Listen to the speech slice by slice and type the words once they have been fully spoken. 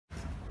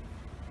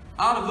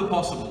Art of the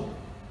possible.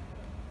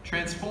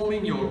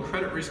 Transforming your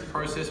credit risk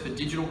process for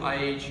digital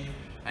age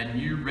and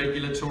new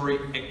regulatory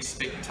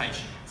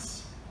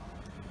expectations.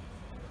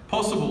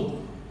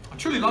 Possible. I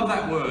truly love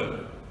that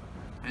word.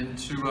 And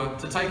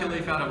to take a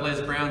leaf out of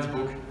Les Brown's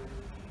book,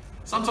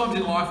 sometimes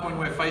in life when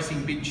we're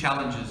facing big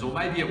challenges, or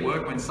maybe at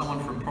work when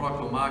someone from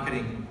product or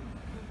marketing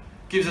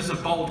gives us a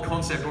bold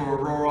concept or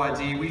a raw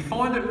idea, we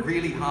find it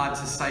really hard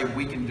to say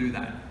we can do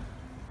that.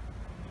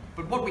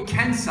 But what we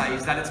can say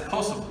is that it's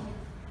possible.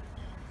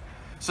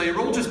 So you're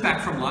all just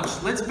back from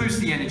lunch, let's boost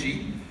the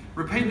energy.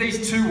 Repeat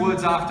these 2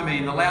 words after me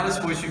in the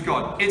loudest voice you've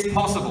got. It's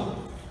possible.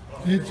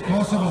 It's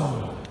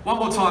possible. One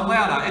more time,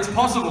 louder. It's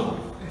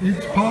possible.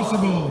 It's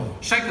possible.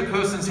 Shake the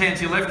person's hand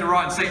to your left or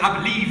right and say,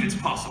 I believe it's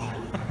possible.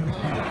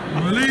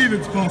 I believe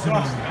it's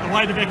possible. The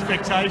weight of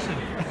expectation.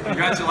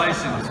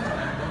 Congratulations.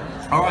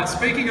 All right,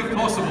 speaking of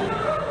possible,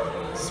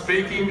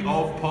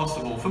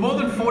 for more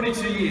than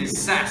 42 years,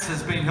 SAS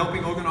has been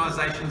helping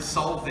organisations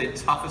solve their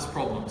toughest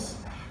problems,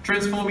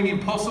 transforming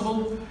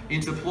impossible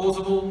into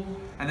plausible,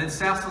 and then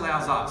SAS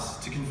allows us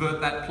to convert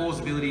that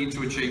plausibility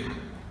into achievement.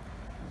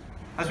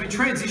 As we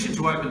transition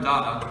to open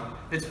data,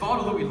 it's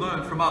vital that we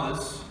learn from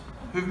others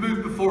who've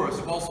moved before us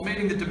whilst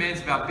meeting the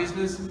demands of our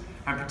business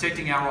and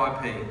protecting our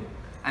IP.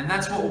 And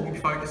that's what we'll be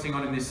focusing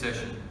on in this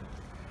session.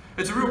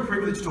 It's a real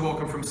privilege to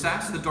welcome from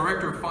SAS, the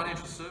Director of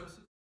Financial Services.